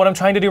it? what I'm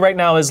trying to do right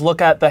now is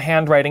look at the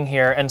handwriting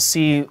here and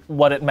see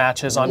what it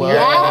matches on here and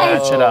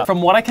Yes. match it up.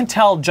 From what I can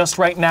tell just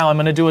right now, I'm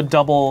gonna do a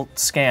double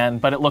scan,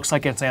 but it looks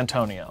like it's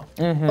Antonio.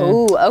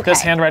 Ooh, okay.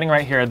 This handwriting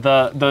right here,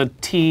 the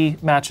T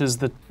matches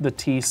the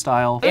T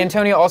style.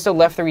 Antonio also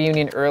left the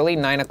reunion early,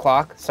 9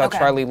 o'clock, saw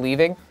Charlie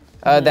leaving.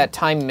 That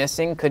time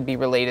missing could be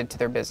related to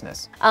their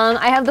business.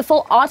 I have the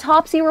full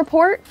autopsy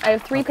report. I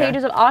have 3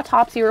 pages of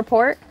autopsy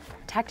report.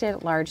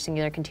 Detected large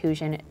singular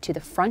contusion to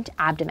the front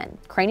abdomen,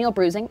 cranial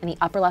bruising in the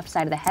upper left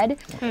side of the head.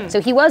 So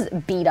he was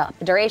beat up.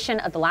 The duration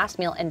of the last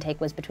meal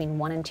intake was between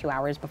 1 and 2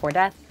 hours before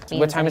death.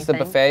 What time is the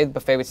buffet? The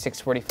buffet was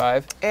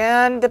 6:45.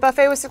 And the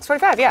buffet was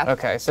 6:45, yeah.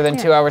 Okay, so then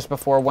 2 hours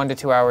before, 1 to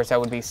 2 hours,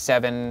 that would be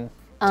 7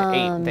 to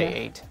 8. They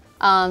ate.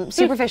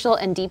 Superficial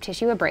and deep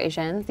tissue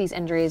abrasions. These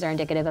injuries are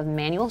indicative of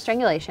manual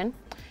strangulation.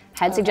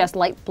 Head suggests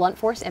light blunt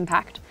force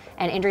impact,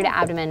 and injury to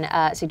abdomen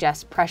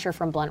suggests pressure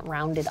from blunt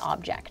rounded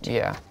object.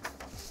 Yeah.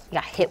 You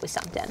got hit with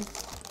something.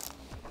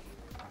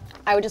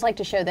 I would just like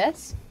to show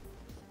this.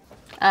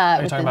 Are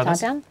you with talking the about this?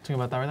 top down. Talking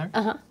about that right there?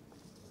 Uh-huh.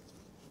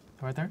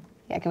 Right there?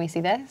 Yeah, can we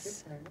see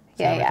this? that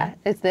Yeah, right yeah. there?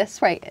 It's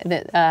this, right?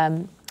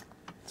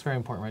 It's very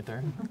important right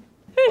there.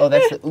 Oh,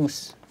 that's the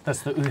oos.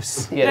 That's the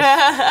oos.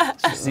 Yes.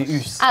 It's the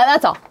oos.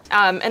 That's all.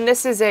 And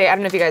this is I don't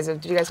know if you guys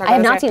did you guys talk about I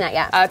have this not yet? seen that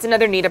yet. It's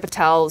another Nita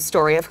Patel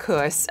story of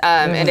course.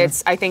 And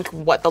it's, I think,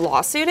 what the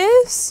lawsuit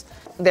is.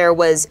 There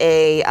was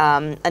a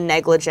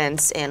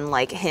negligence in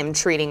like him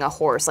treating a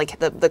horse, like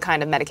the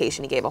kind of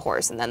medication he gave a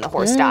horse, and then the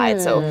horse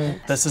died. So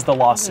This is the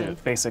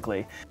lawsuit,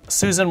 basically.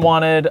 Susan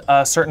wanted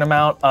a certain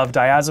amount of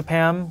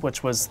diazepam,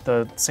 which was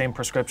the same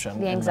prescription.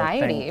 The in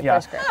anxiety thing. Yeah.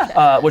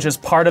 prescription. Which is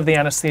part of the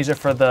anesthesia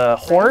for the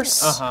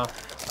horse.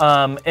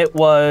 It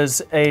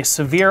was a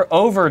severe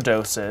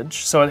overdosage,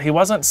 so he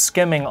wasn't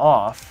skimming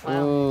off.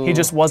 He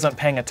just wasn't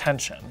paying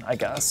attention, I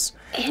guess.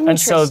 And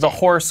so the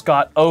horse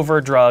got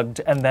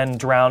overdrugged and then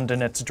drowned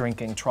in its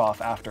drinking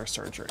trough after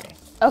surgery.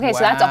 Okay, so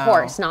that's a Wow.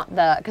 horse, not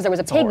the, because there was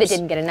a pig that horse.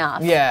 didn't get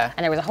enough. Yeah.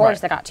 And there was a horse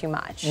Right. that got too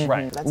much.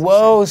 Right.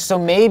 Whoa, so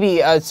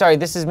maybe, sorry,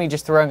 this is me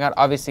just throwing out,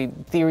 obviously,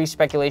 theory,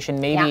 speculation.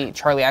 Maybe Yeah.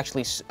 Charlie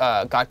actually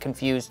got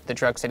confused the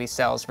drugs that he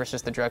sells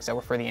versus the drugs that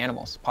were for the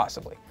animals,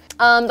 possibly.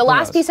 The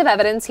last knows? piece of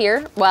evidence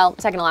here, well,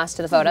 second to last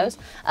to the photos,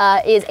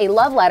 is a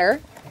love letter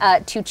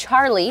to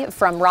Charlie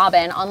from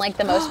Robin on like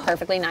the most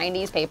perfectly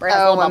 90s paper. It has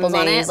little bubbles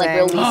on it, like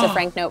real amazing. Lisa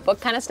Frank notebook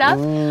kind of stuff.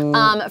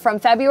 From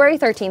February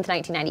 13th,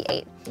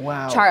 1998.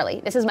 Wow.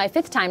 Charlie, this is my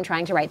 5th time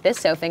trying to write this,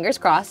 so fingers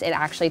crossed it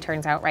actually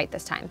turns out right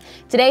this time.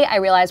 Today, I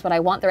realize what I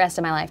want the rest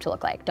of my life to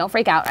look like. Don't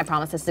freak out, I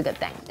promise this is a good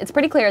thing. It's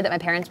pretty clear that my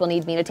parents will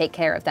need me to take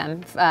care of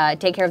them,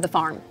 take care of the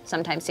farm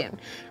sometime soon.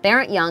 They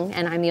aren't young,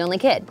 and I'm the only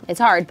kid. It's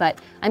hard, but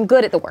I'm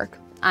good at the work.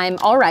 I'm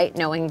all right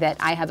knowing that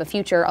I have a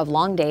future of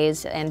long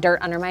days and dirt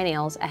under my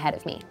nails ahead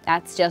of me.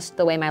 That's just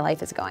the way my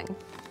life is going.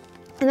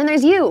 And then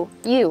there's you.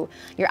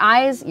 Your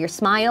eyes, your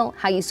smile,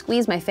 how you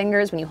squeeze my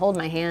fingers when you hold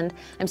my hand.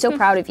 I'm so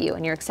proud of you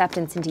and your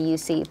acceptance into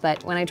UC,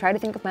 but when I try to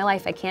think of my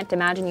life, I can't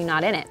imagine you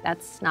not in it.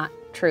 That's not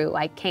true.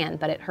 I can,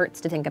 but it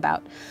hurts to think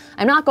about.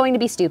 I'm not going to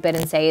be stupid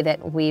and say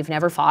that we've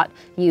never fought.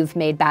 You've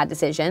made bad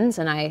decisions,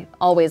 and I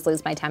always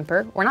lose my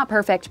temper. We're not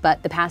perfect,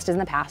 but the past is in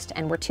the past,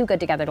 and we're too good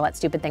together to let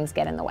stupid things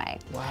get in the way.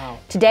 Wow.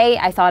 Today,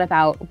 I thought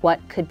about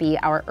what could be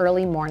our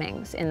early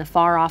mornings in the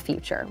far-off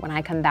future when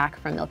I come back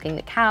from milking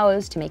the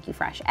cows to make you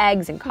fresh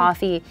eggs and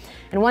coffee.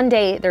 And one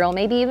day, there'll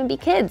maybe even be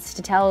kids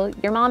to tell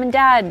your mom and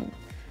dad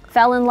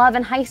fell in love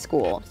in high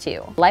school,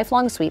 too.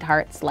 Lifelong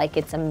sweethearts like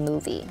it's a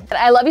movie. But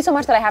I love you so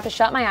much that I have to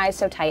shut my eyes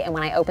so tight, and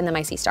when I open them,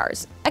 I see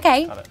stars.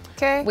 Okay.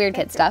 Okay. Weird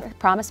kid stuff.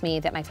 Promise me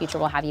that my future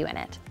will have you in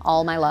it.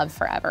 All my love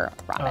forever,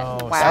 Robin.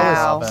 Oh,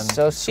 Wow. Robin.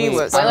 So sweet. She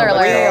was Spoiler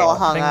alert. real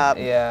hung up.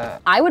 Yeah.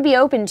 I would be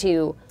open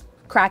to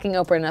cracking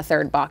open a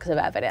third box of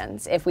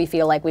evidence if we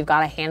feel like we've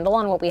got a handle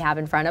on what we have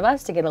in front of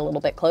us to get a little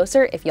bit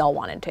closer if y'all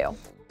wanted to.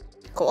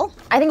 Cool.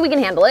 I think we can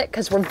handle it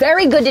because we're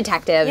very good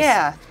detectives.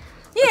 Yeah.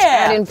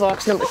 Add in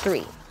box number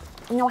 3.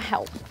 No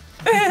help.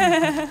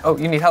 Oh,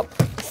 you need help?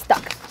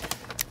 Stuck.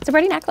 It's a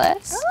pretty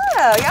necklace.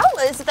 Oh, yeah.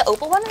 Is it the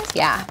opal one?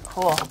 Yeah.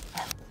 Cool.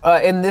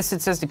 In this,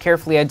 it says to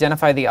carefully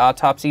identify the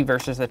autopsy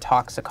versus the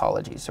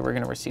toxicology. So we're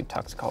going to receive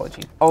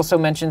toxicology. Also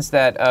mentions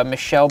that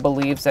Michelle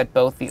believes that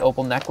both the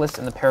opal necklace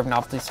and the pair of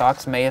novelty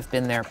socks may have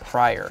been there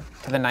prior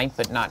to the night,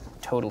 but not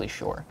totally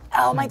sure.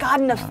 Oh my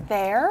God, an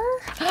affair?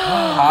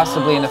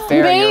 Possibly an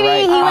affair. Maybe you're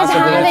right. he was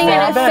Possibly having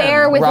an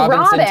affair with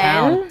Robin's in Robin.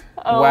 town.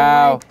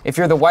 Wow. If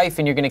you're the wife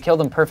and you're going to kill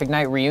them, perfect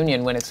night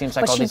reunion when it seems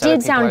like But all she these other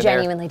did people are sound there.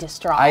 genuinely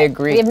distraught. I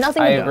agree. We have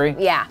nothing to I do. agree.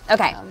 Yeah,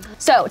 okay.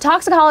 So,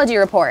 toxicology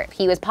report.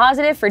 He was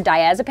positive for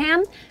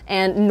diazepam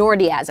and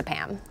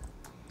nordiazepam.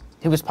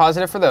 He was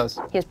positive for those.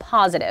 He was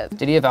positive.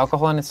 Did he have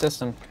alcohol in his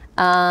system?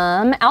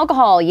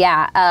 Alcohol,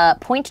 yeah,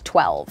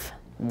 0.12.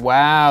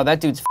 Wow, that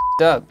dude's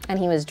f***ed up. And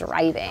he was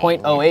driving.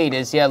 0.08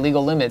 is,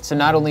 legal limit. So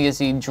not only is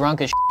he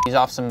drunk as shit, he's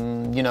off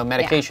some,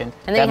 medication. Yeah.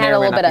 And then that he had may a or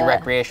may little not bit be of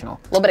recreational.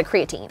 A little bit of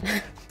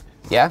creatine.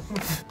 Yeah?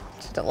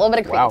 Just a little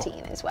bit of Wow.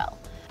 creatine as well.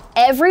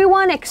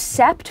 Everyone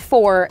except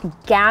for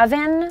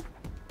Gavin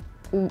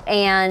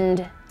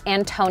and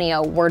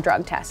Antonio were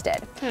drug tested.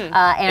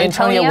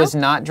 Antonio was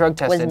not drug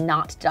tested. was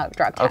not drug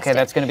tested. Okay,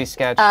 that's going to be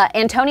sketch.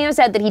 Antonio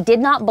said that he did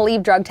not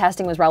believe drug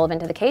testing was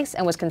relevant to the case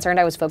and was concerned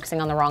I was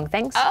focusing on the wrong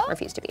things.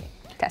 Refused to be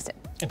tested.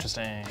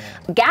 Interesting.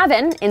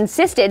 Gavin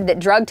insisted that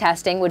drug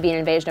testing would be an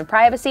invasion of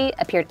privacy,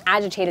 appeared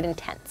agitated and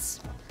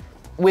tense.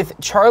 With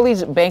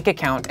Charlie's bank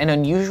account, an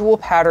unusual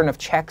pattern of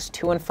checks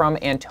to and from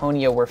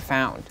Antonio were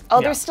found. Oh,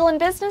 Yeah. they're still in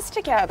business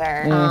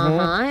together.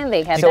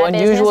 They kept So that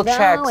unusual business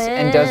checks going.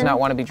 and does not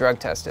want to be drug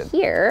tested.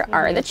 Here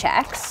are the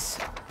checks.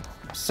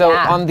 So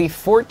Yeah. on the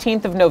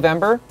 14th of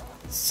November,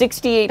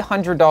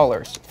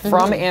 $6,800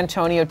 from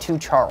Antonio to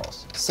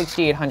Charles,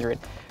 $6,800.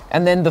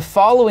 And then the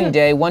following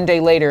day, one day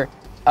later,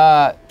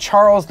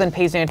 Charles then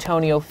pays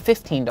Antonio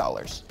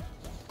 $15.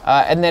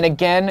 And then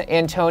again,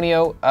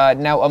 Antonio,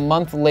 now a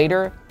month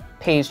later,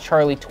 pays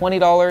Charlie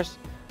 $20.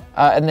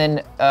 And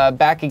then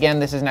back again,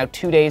 this is now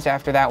 2 days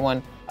after that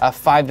one,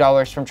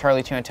 $5 from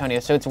Charlie to Antonio.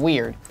 So it's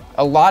weird.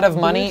 A lot of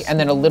money and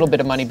then a little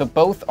bit of money, but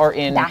both are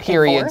in Back and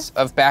periods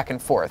of back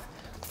and forth.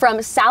 From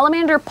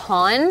Salamander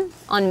Pawn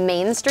on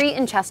Main Street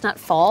in Chestnut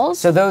Falls.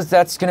 So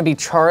that's going to be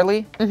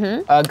Charlie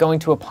going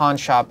to a pawn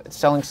shop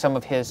selling some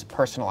of his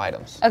personal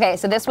items. Okay,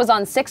 so this was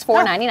on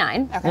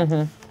 6/4/99.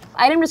 Okay.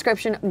 Item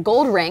description,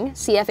 gold ring,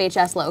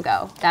 CFHS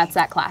logo. That's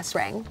that class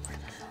ring.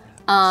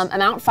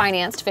 Amount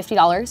financed,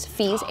 $50.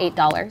 Fees,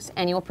 $8.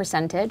 Annual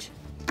percentage.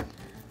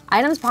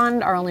 Items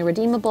pawned are only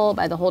redeemable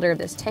by the holder of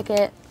this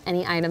ticket.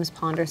 Any items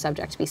pawned are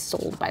subject to be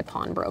sold by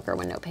pawnbroker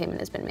when no payment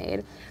has been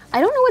made.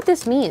 I don't know what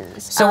this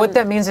means. So what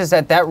that means is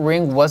that that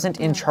ring wasn't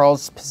in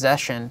Charles'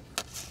 possession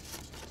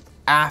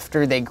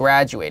after they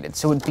graduated.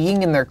 So it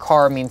being in their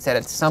car means that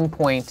at some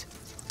point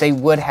they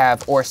would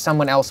have, or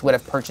someone else would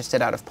have purchased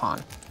it out of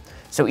pawn.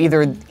 So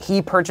either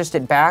he purchased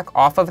it back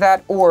off of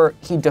that, or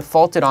he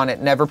defaulted on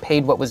it, never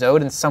paid what was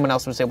owed, and someone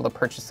else was able to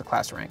purchase the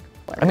class ring.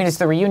 I mean, it's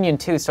the reunion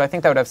too, so I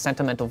think that would have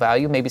sentimental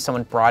value. Maybe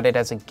someone brought it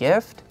as a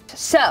gift.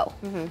 So,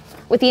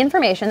 with the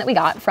information that we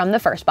got from the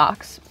first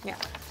box,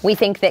 we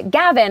think that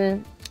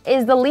Gavin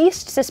is the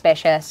least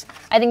suspicious.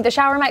 I think the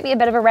shower might be a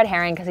bit of a red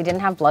herring because he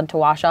didn't have blood to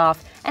wash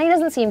off, and he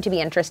doesn't seem to be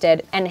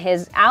interested, and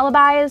his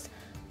alibis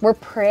were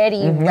pretty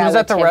relatively He was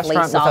at the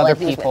restaurant solid. with other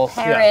He was people. with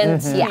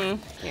parents, yeah.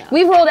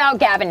 We've ruled out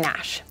Gavin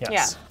Nash.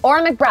 Yes.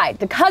 Ora McBride,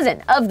 the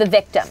cousin of the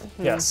victim.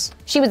 Yes.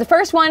 She was the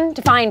first one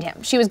to find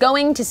him. She was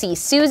going to see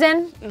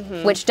Susan,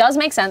 which does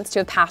make sense to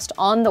have passed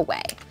on the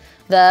way.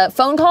 The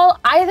phone call,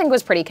 I think,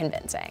 was pretty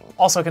convincing.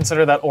 Also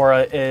consider that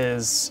Ora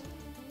is,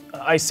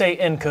 I say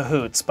in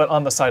cahoots, but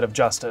on the side of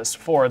justice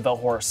for the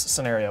horse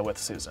scenario with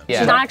Susan. Yeah.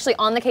 She's not actually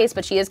on the case,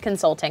 but she is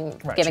consulting,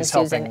 Right, giving she's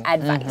Susan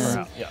helping advice. her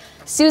out, yeah.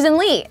 Susan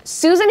Lee.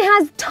 Susan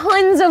has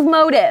tons of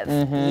motive.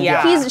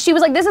 Yeah. She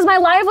was like, this is my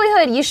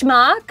livelihood, you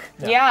schmuck.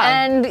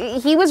 Yeah. And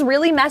he was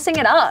really messing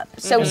it up.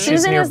 So She's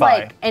Susan is nearby.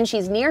 like, and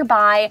she's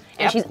nearby,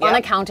 and Yep. she's Yep.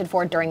 unaccounted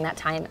for during that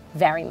time,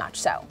 very much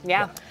so.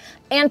 Yeah.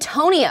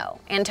 Antonio.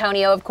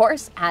 Antonio, of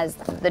course, has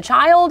the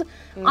child.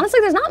 Honestly,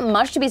 there's not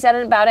much to be said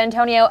about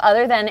Antonio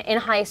other than in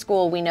high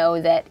school, we know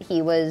that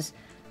he was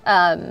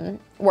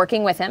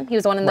working with him. He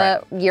was the one in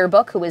the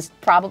yearbook who was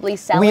probably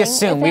selling. We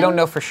assume, with we him. don't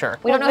know for sure.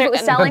 We don't know if it was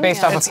But selling. But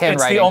based off of It's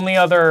handwriting. the only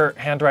other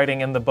handwriting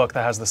in the book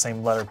that has the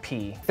same letter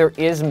P. There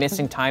is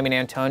missing time in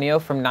Antonio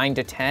from 9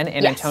 to 10,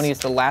 and Yes. Antonio is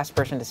the last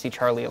person to see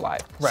Charlie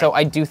alive. Right. So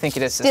I do think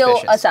it is Still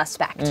suspicious. a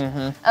suspect.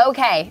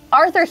 Okay,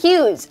 Arthur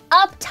Hughes,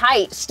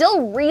 uptight,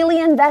 still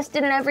really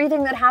invested in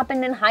everything that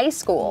happened in high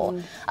school.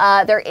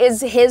 There is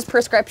his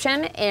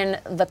prescription in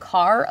the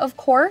car, of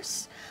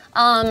course,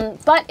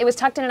 but it was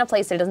tucked in a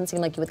place that it doesn't seem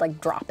like you would like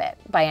drop it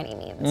by any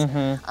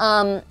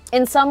means.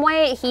 In some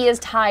way, he is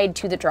tied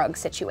to the drug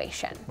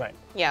situation. Right.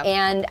 Yeah.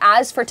 And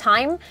as for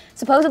time,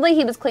 supposedly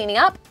he was cleaning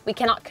up. We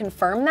cannot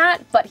confirm that,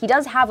 but he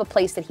does have a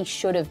place that he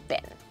should have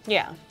been.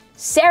 Yeah.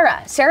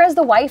 Sarah's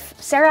the wife.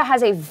 Sarah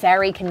has a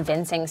very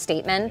convincing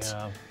statement.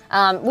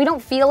 We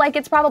don't feel like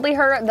it's probably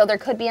her, though there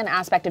could be an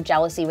aspect of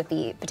jealousy with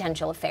the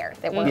potential affair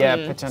that we're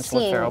potential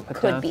seeing affair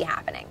could be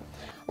happening.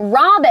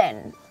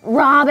 Robin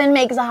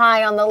makes a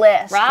high on the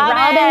list.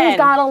 Robin's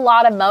got a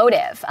lot of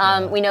motive.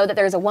 We know that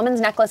there's a woman's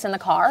necklace in the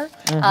car,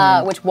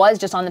 which was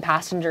just on the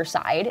passenger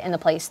side in the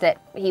place that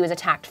he was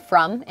attacked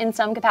from in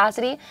some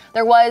capacity.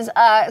 There was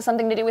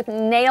something to do with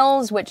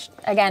nails, which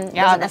again doesn't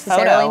the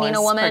necessarily photo mean a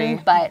is woman,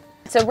 pretty- but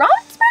so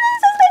Robin's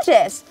pretty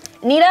suspicious.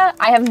 Nita,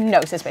 I have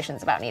no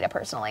suspicions about Nita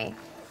personally.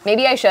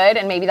 Maybe I should,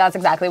 and maybe that's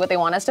exactly what they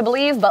want us to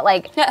believe, but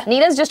like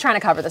Nita's just trying to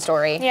cover the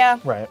story. Yeah.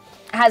 Right.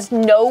 Has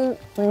no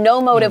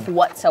motive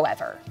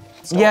whatsoever.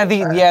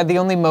 The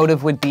only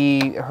motive would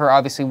be her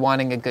obviously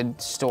wanting a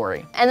good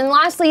story. And then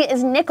lastly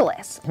is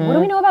Nicholas. What do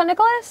we know about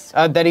Nicholas?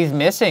 That he's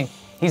missing.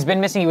 He's been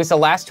missing. He was the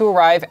last to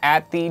arrive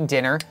at the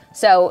dinner.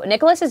 So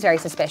Nicholas is very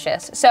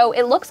suspicious. So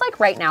it looks like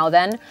right now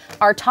then,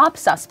 our top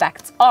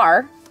suspects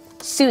are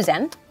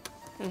Susan,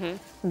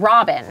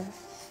 Robin,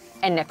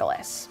 and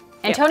Nicholas.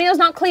 Antonio's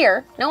not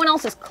clear. No one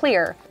else is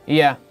clear.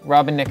 Yeah,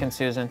 Robin, Nick, and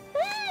Susan.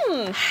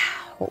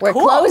 We're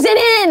closing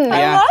in.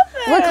 Yeah. love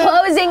it. We're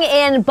closing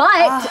in,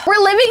 but we're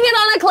living it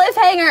on a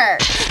cliffhanger.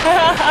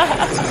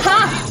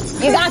 Ha!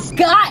 You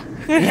got.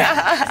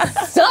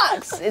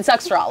 Sucks. It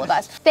sucks for all of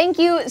us. Thank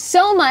you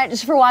so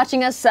much for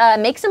watching us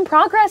make some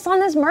progress on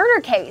this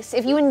murder case.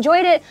 If you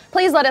enjoyed it,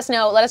 please let us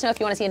know. Let us know if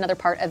you want to see another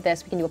part of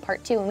this. We can do a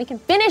part 2 and we can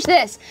finish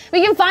this.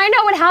 We can find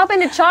out what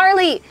happened to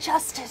Charlie.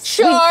 Justice.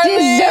 We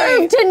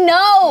deserve to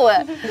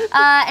know.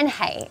 And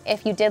hey,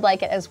 if you did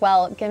like it as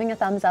well, giving a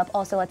thumbs up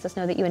also lets us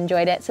know that you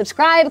enjoyed it.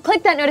 Subscribe,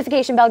 click that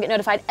notification bell, get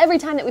notified every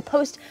time that we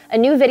post a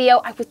new video.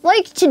 I would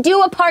like to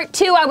do a part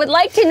 2. I would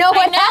like to know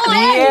what happened.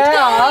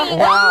 Yeah.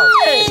 Wow.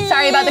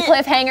 Sorry about the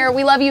cliffhanger.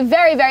 We love you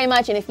very, very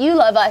much. And if you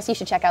love us, you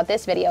should check out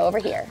this video over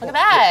here. Look at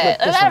that.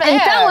 Look at that over And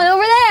there. that one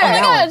over there. Oh my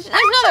gosh, there's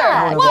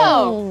another.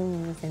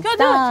 Whoa. Go do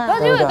it. Go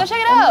do it. Go check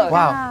it out.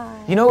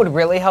 Wow. You know what would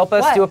really help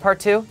us What? do a part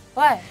 2?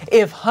 What?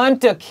 If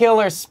Hunt a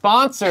Killer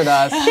sponsored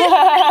us.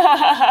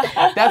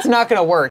 That's not gonna work.